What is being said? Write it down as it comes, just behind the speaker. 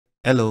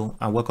Hello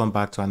and welcome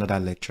back to another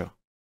lecture.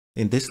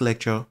 In this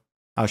lecture,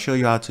 I'll show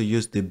you how to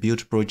use the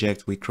build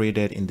project we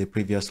created in the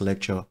previous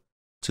lecture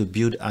to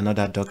build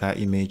another Docker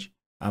image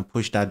and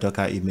push that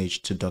Docker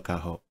image to Docker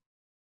Hub.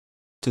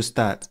 To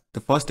start,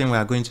 the first thing we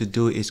are going to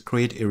do is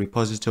create a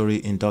repository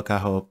in Docker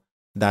Hub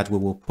that we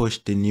will push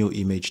the new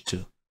image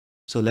to.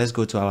 So let's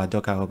go to our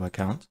Docker Hub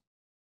account.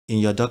 In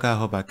your Docker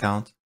Hub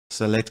account,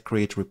 select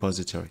Create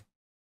Repository.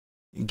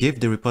 Give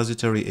the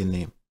repository a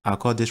name. I'll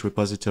call this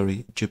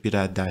repository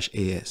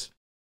Jupyter-AS.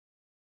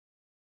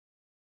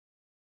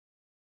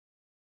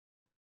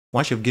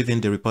 Once you've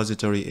given the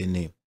repository a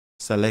name,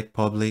 select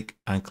Public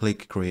and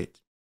click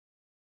Create.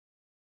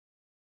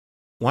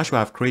 Once you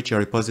have created your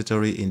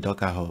repository in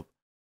Docker Hub,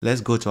 let's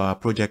go to our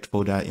project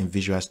folder in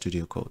Visual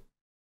Studio Code.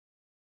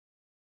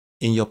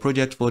 In your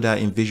project folder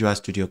in Visual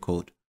Studio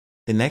Code,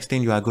 the next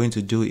thing you are going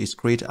to do is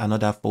create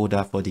another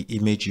folder for the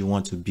image you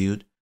want to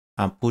build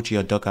and put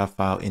your Docker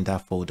file in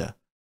that folder.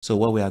 So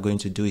what we are going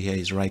to do here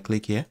is right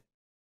click here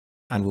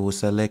and we will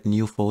select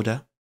New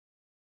Folder.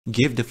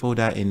 Give the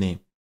folder a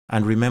name.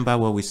 And remember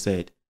what we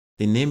said,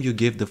 the name you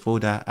give the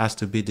folder has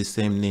to be the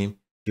same name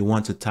you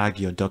want to tag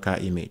your Docker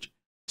image.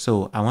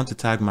 So I want to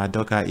tag my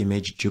Docker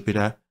image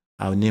Jupyter.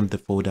 I'll name the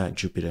folder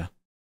Jupyter.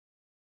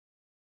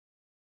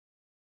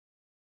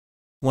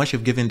 Once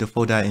you've given the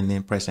folder a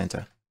name, press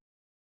enter.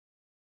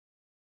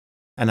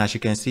 And as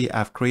you can see,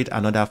 I've created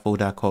another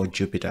folder called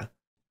Jupyter.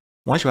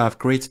 Once you have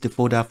created the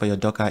folder for your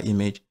Docker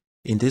image,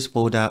 in this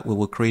folder, we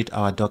will create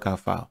our Docker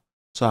file.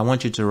 So I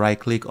want you to right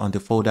click on the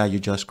folder you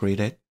just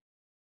created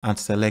and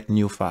select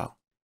New File.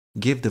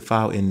 Give the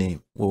file a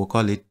name. We will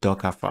call it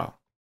Docker file.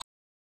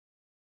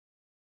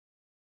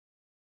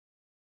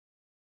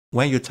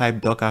 When you type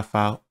Docker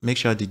file, make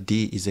sure the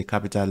D is a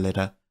capital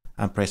letter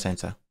and press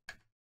enter.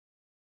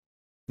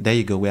 There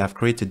you go, we have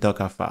created the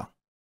Docker file.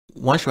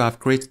 Once you have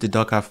created the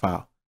Docker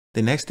file,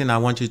 the next thing I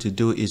want you to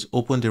do is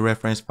open the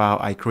reference file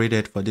I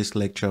created for this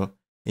lecture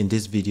in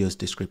this video's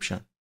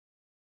description.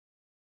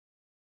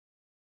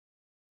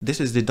 This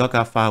is the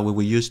Docker file we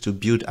will use to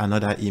build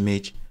another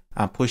image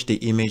and push the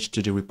image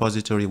to the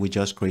repository we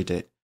just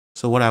created.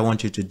 So what I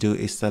want you to do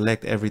is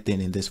select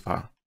everything in this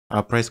file.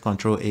 I'll press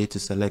Ctrl A to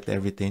select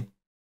everything,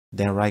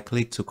 then right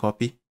click to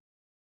copy.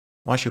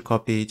 Once you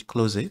copy it,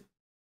 close it.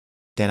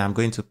 Then I'm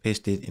going to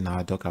paste it in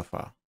our Docker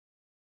file.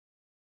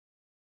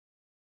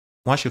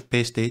 Once you've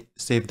pasted,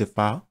 save the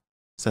file,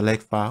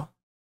 select File,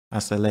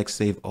 and select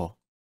Save All.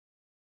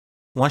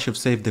 Once you've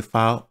saved the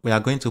file, we are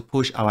going to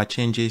push our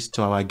changes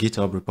to our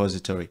GitHub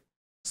repository.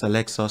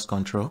 Select Source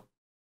Control,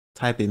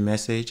 type a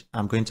message.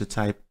 I'm going to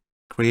type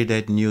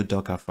Created New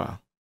Docker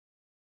File.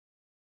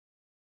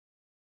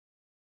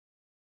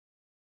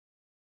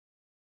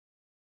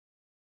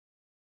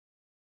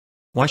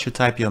 Once you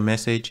type your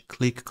message,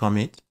 click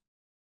Commit,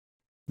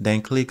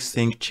 then click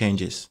Sync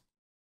Changes.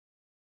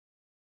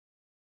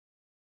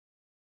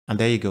 And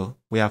there you go.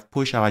 We have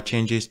pushed our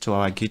changes to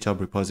our GitHub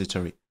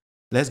repository.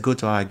 Let's go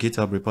to our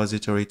GitHub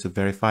repository to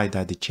verify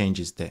that the change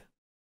is there.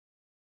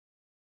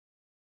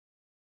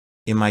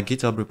 In my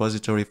GitHub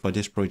repository for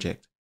this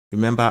project,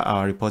 remember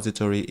our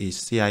repository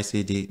is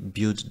CI/CD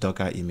build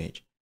Docker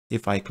image.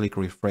 If I click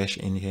refresh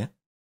in here,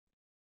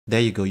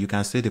 there you go. You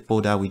can see the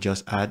folder we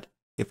just add.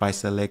 If I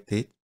select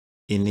it,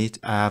 in it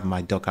I have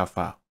my Docker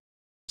file.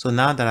 So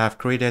now that I've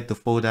created the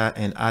folder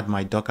and add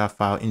my Docker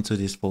file into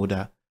this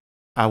folder,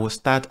 I will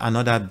start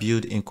another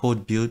build in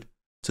code build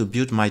to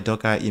build my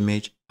Docker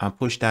image and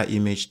push that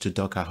image to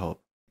Docker Hub.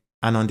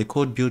 And on the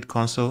code build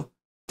console,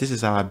 this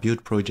is our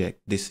build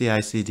project, the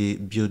CI/CD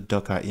build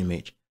Docker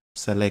image.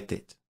 Select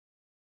it.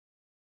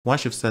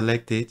 Once you've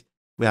selected,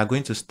 we are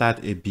going to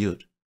start a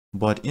build.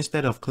 But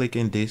instead of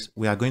clicking this,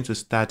 we are going to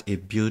start a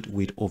build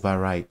with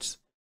Overwrites.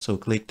 So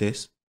click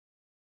this.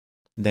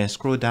 Then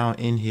scroll down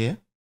in here.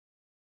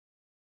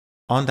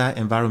 Under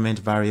Environment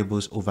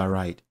Variables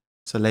Override,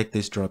 select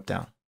this drop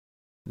down.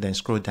 Then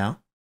scroll down.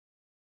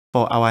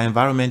 For our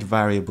environment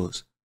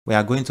variables, we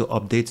are going to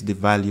update the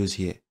values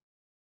here.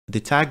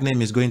 The tag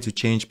name is going to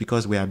change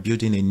because we are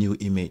building a new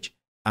image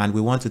and we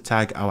want to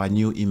tag our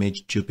new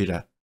image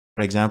Jupyter.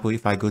 For example,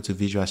 if I go to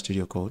Visual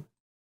Studio Code,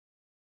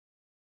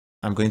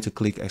 I'm going to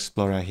click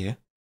Explorer here.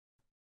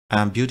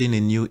 I'm building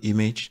a new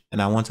image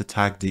and I want to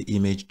tag the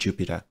image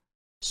Jupyter.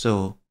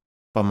 So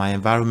for my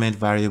environment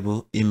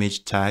variable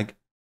image tag,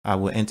 I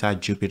will enter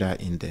Jupyter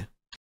in there.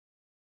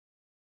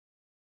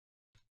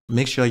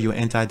 Make sure you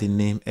enter the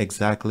name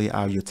exactly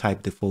how you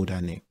type the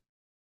folder name.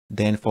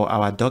 Then for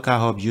our Docker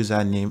Hub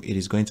username, it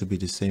is going to be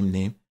the same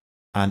name,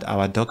 and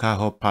our Docker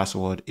Hub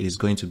password, it is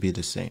going to be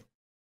the same.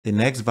 The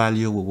next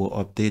value we will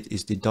update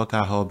is the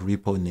Docker Hub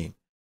repo name.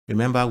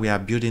 Remember, we are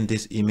building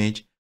this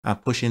image and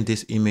pushing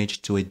this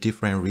image to a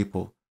different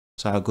repo.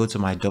 So I'll go to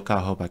my Docker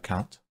Hub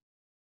account.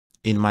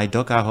 In my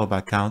Docker Hub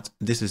account,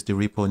 this is the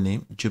repo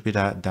name,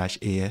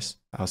 Jupyter-AS.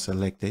 I'll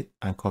select it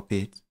and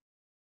copy it.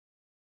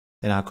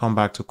 Then I'll come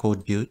back to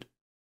code build.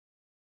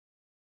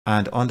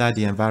 And under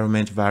the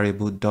environment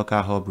variable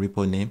Docker Hub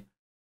repo name,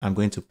 I'm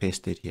going to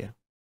paste it here.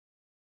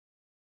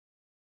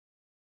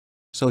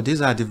 So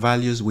these are the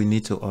values we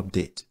need to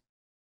update.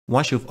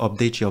 Once you've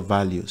updated your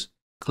values,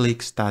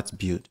 click Start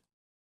Build.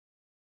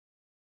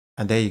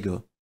 And there you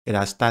go. It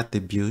has started the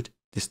build.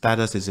 The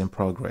status is in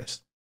progress.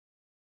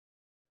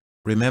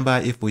 Remember,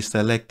 if we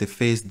select the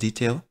phase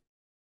detail,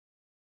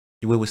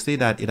 we will see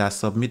that it has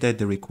submitted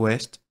the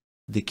request,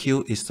 the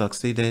queue is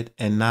succeeded,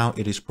 and now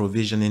it is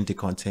provisioning the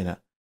container.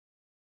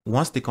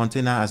 Once the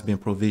container has been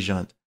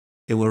provisioned,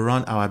 it will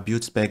run our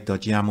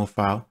buildspec.yaml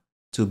file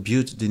to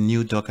build the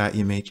new Docker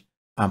image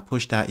and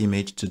push that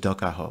image to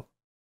Docker Hub.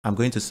 I'm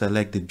going to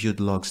select the Build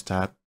Logs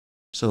tab,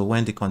 so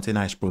when the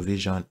container is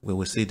provisioned, we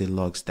will see the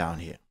logs down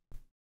here.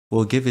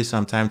 We'll give it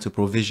some time to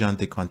provision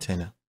the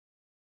container.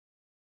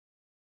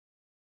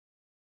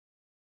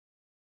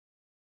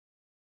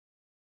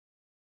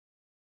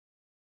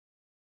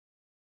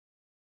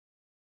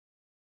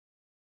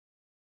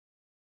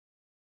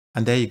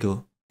 And there you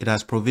go. It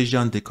has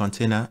provisioned the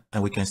container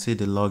and we can see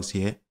the logs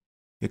here.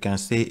 You can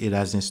see it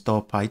has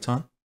installed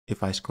Python.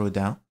 If I scroll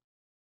down,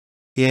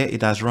 here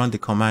it has run the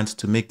commands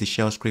to make the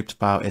shell script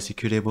file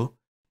executable.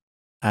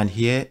 And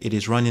here it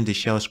is running the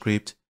shell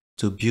script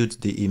to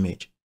build the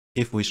image.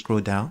 If we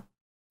scroll down,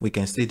 we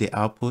can see the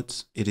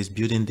outputs. It is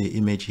building the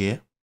image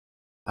here.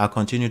 I'll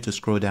continue to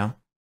scroll down.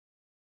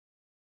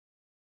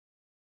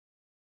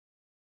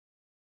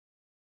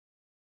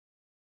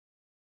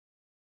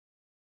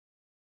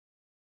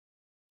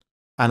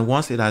 And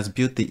once it has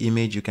built the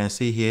image, you can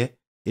see here,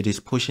 it is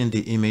pushing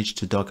the image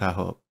to Docker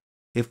Hub.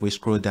 If we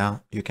scroll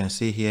down, you can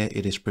see here,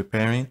 it is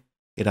preparing.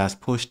 It has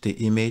pushed the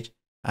image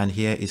and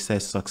here it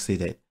says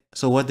succeeded.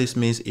 So what this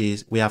means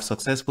is we have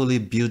successfully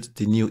built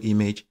the new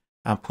image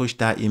and pushed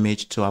that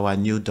image to our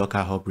new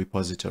Docker Hub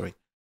repository.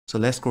 So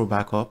let's scroll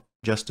back up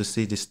just to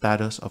see the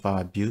status of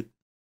our build.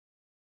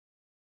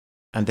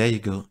 And there you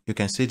go. You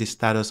can see the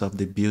status of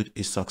the build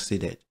is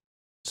succeeded.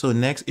 So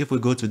next, if we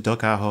go to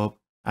Docker Hub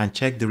and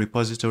check the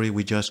repository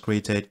we just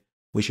created,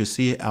 we should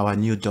see our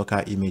new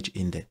Docker image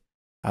in there.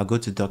 I'll go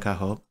to Docker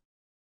Hub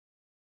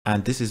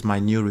and this is my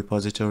new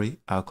repository.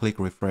 I'll click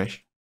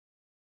refresh.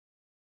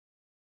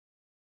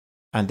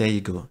 And there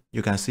you go.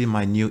 You can see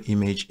my new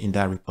image in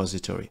that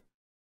repository.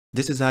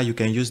 This is how you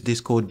can use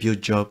this code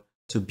build job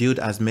to build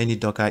as many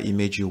Docker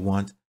images you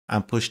want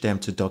and push them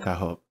to Docker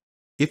Hub.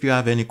 If you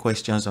have any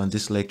questions on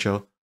this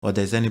lecture or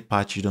there's any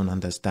part you don't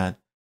understand,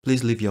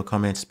 please leave your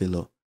comments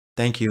below.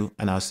 Thank you,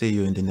 and I'll see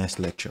you in the next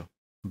lecture.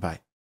 Bye.